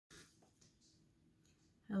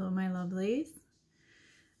Hello, my lovelies.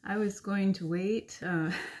 I was going to wait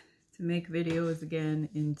to make videos again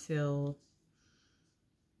until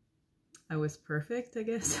I was perfect, I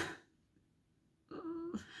guess.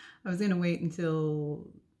 I was going to wait until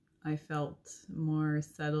I felt more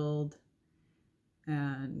settled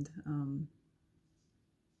and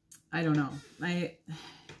I don't know. It's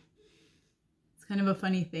kind of a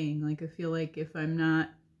funny thing. Like, I feel like if I'm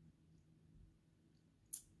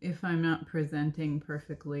not presenting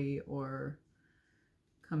perfectly or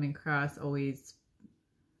coming across always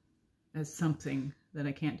as something that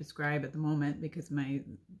I can't describe at the moment because my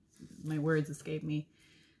words escape me,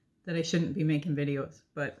 that I shouldn't be making videos.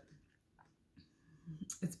 But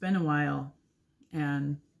it's been a while,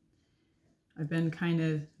 and I've been kind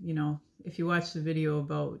of, if you watch the video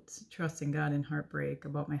about trusting God in heartbreak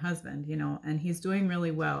about my husband, and he's doing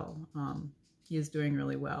really well. He is doing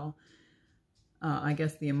really well. I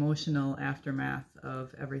guess the emotional aftermath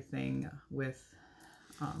of everything with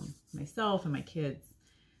myself and my kids,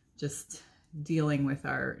 just dealing with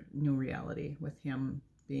our new reality with him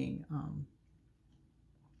being,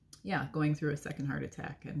 going through a second heart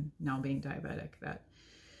attack and now being diabetic.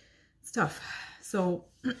 It's tough. So,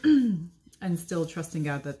 and still trusting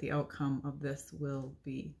God that the outcome of this will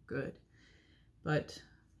be good. But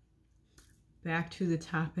back to the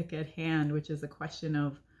topic at hand, which is a question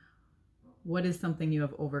of, what is something you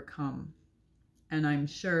have overcome? And I'm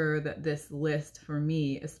sure that this list for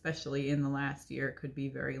me, especially in the last year, could be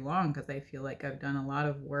very long because I feel like I've done a lot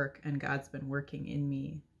of work and God's been working in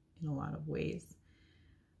me in a lot of ways.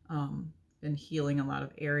 Been healing a lot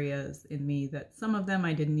of areas in me that some of them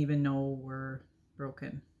I didn't even know were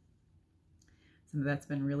broken. Some of that's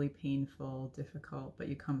been really painful, difficult, but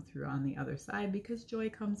you come through on the other side because joy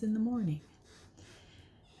comes in the morning.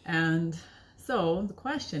 And so the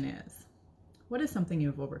question is, what is something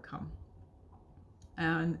you've overcome?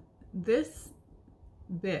 And this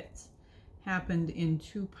bit happened in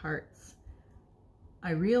two parts.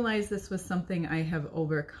 I realized this was something I have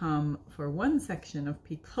overcome for one section of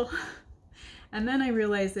people. And then I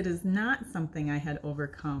realized it is not something I had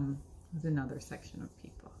overcome with another section of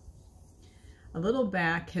people. A little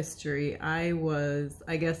back history, I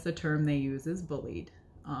guess the term they use is bullied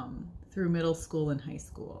through middle school and high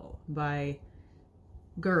school by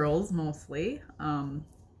girls mostly,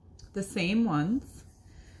 the same ones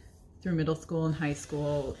through middle school and high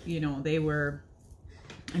school. They were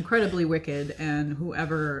incredibly wicked, and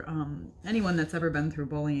whoever, anyone that's ever been through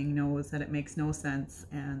bullying knows that it makes no sense,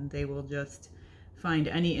 and they will just find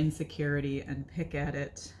any insecurity and pick at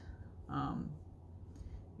it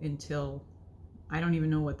until, I don't even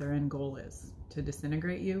know what their end goal is, to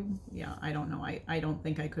disintegrate you. Yeah, I don't know. I don't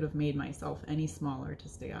think I could have made myself any smaller to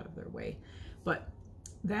stay out of their way. But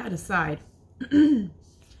that aside,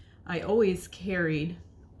 I always carried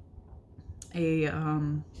a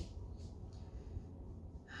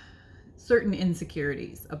certain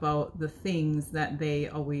insecurities about the things that they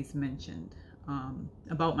always mentioned,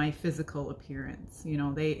 about my physical appearance.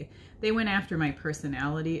 They went after my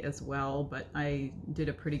personality as well, but I did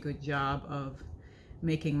a pretty good job of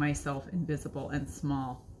making myself invisible and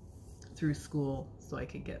small through school so I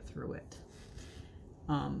could get through it.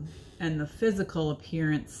 And the physical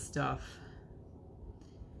appearance stuff,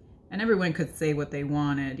 and everyone could say what they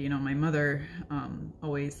wanted. My mother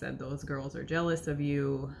always said those girls are jealous of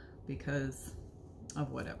you because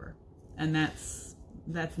of whatever. And that's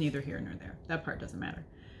neither here nor there. That part doesn't matter.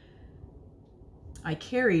 I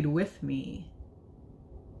carried with me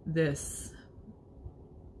this,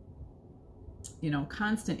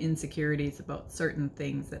 constant insecurities about certain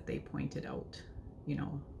things that they pointed out,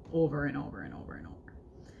 over and over and over and over.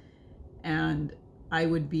 And I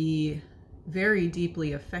would be very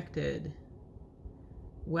deeply affected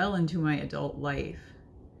well into my adult life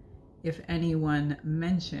if anyone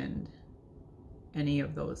mentioned any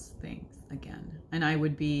of those things again. And I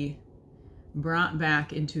would be brought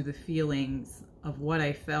back into the feelings of what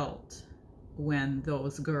I felt when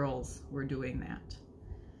those girls were doing that.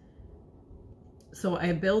 So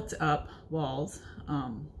I built up walls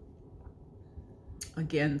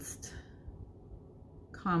against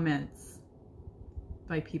comments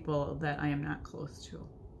by people that I am not close to.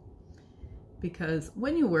 Because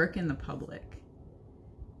when you work in the public,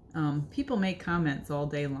 people make comments all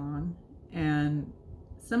day long, and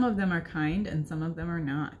some of them are kind and some of them are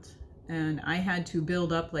not. And I had to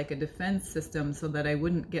build up like a defense system so that I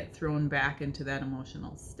wouldn't get thrown back into that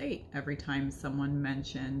emotional state every time someone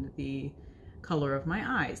mentioned the color of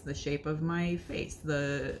my eyes, the shape of my face,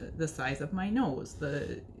 the size of my nose,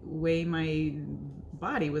 the way my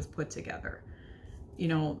body was put together.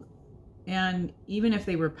 And even if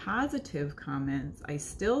they were positive comments, I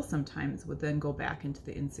still sometimes would then go back into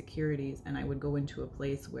the insecurities, and I would go into a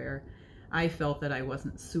place where I felt that I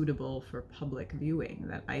wasn't suitable for public viewing,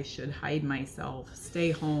 that I should hide myself,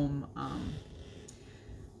 stay home,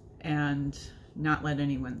 and not let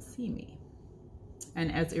anyone see me.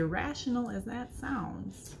 And as irrational as that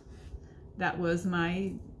sounds, that was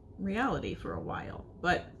my reality for a while.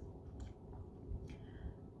 But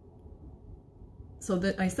so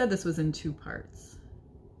that I said this was in two parts.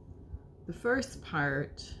 The first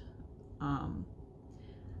part,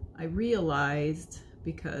 I realized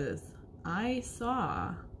because I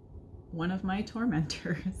saw one of my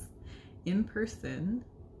tormentors in person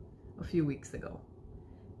a few weeks ago.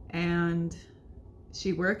 And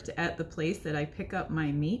she worked at the place that I pick up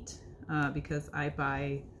my meat, because I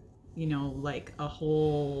buy, you know, like a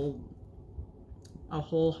whole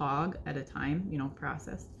hog at a time, you know,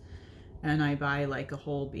 processed. And I buy like a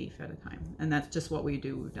whole beef at a time. And that's just what we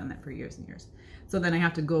do. We've done that for years and years. So then I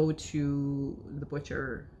have to go to the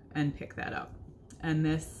butcher and pick that up. And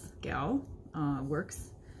this gal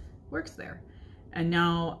works there. And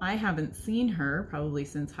now I haven't seen her probably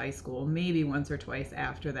since high school, maybe once or twice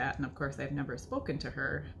after that. And of course I've never spoken to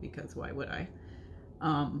her, because why would I?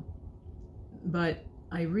 But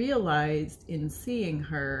I realized in seeing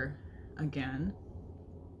her again,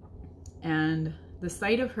 and the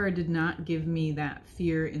sight of her did not give me that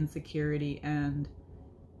fear, insecurity, and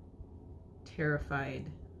terrified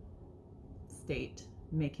state,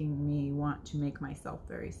 making me want to make myself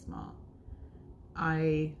very small.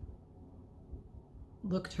 I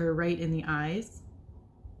looked her right in the eyes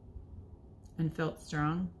and felt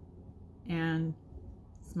strong and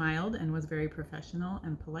smiled and was very professional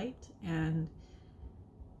and polite. And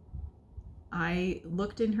I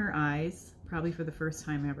looked in her eyes, probably for the first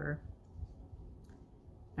time ever,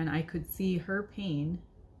 and I could see her pain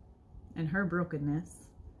and her brokenness,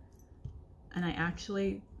 and I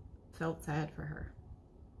actually felt sad for her.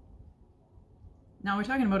 Now we're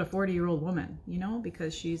talking about a 40-year-old woman, you know,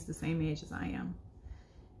 because she's the same age as I am.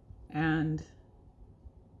 And,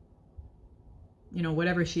 you know,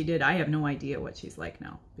 whatever she did, I have no idea what she's like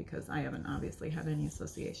now, because I haven't obviously had any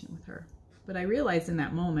association with her. But I realized in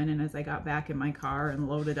that moment, and as I got back in my car and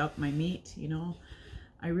loaded up my meat, you know,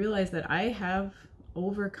 I realized that I have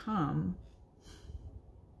overcome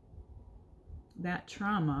that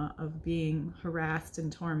trauma of being harassed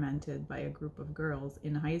and tormented by a group of girls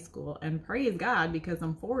in high school. And praise God, because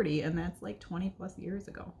I'm 40 and that's like 20 plus years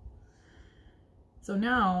ago. So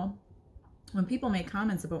now when people make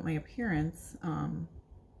comments about my appearance,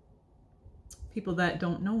 people that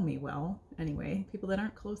don't know me well anyway, people that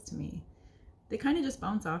aren't close to me, they kind of just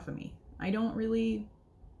bounce off of me. I don't really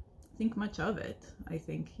think much of it. I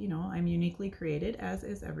think, you know, I'm uniquely created, as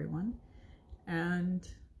is everyone, and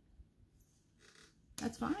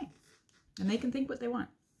that's fine. And they can think what they want.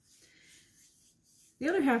 The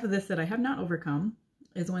other half of this that I have not overcome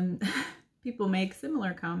is when people make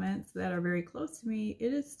similar comments that are very close to me,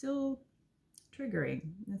 it is still triggering.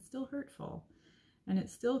 It's still hurtful. And it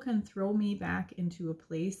still can throw me back into a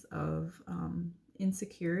place of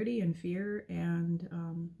insecurity and fear and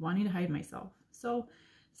wanting to hide myself. So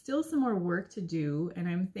still some more work to do, and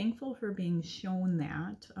I'm thankful for being shown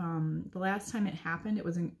that. The last time it happened, it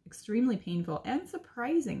was extremely painful and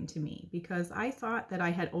surprising to me, because I thought that I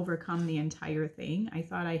had overcome the entire thing. I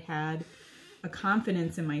thought I had a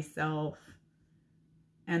confidence in myself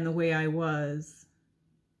and the way I was,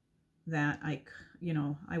 that I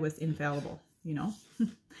was infallible, you know,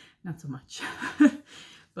 not so much.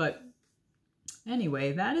 But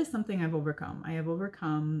anyway, that is something I've overcome. I have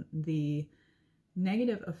overcome the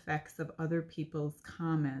negative effects of other people's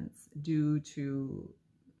comments due to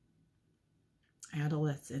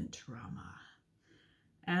adolescent trauma.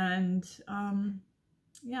 And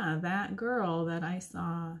yeah, that girl that I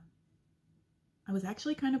saw, I was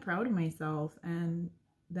actually kind of proud of myself, and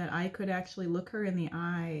that I could actually look her in the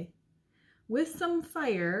eye with some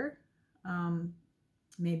fire.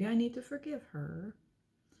 Maybe I need to forgive her,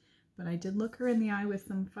 but I did look her in the eye with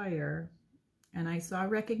some fire. And I saw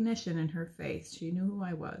recognition in her face. She knew who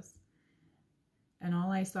I was. And all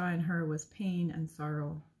I saw in her was pain and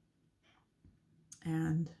sorrow.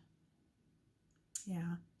 And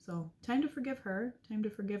yeah, so time to forgive her. Time to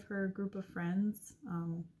forgive her group of friends,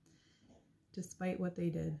 despite what they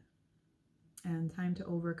did. And time to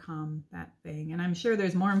overcome that thing. And I'm sure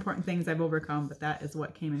there's more important things I've overcome, but that is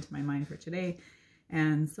what came into my mind for today.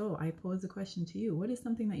 And so I pose a question to you. What is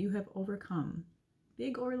something that you have overcome,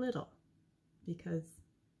 big or little? Because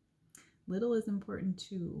little is important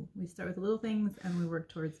too. We start with the little things and we work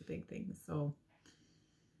towards the big things. So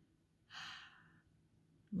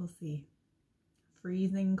we'll see.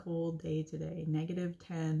 Freezing cold day today,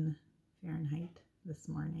 -10 Fahrenheit this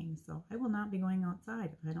morning. So I will not be going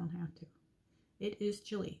outside if I don't have to. It is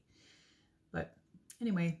chilly. But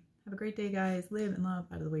anyway, have a great day, guys. Live and love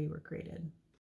out of the way you were created.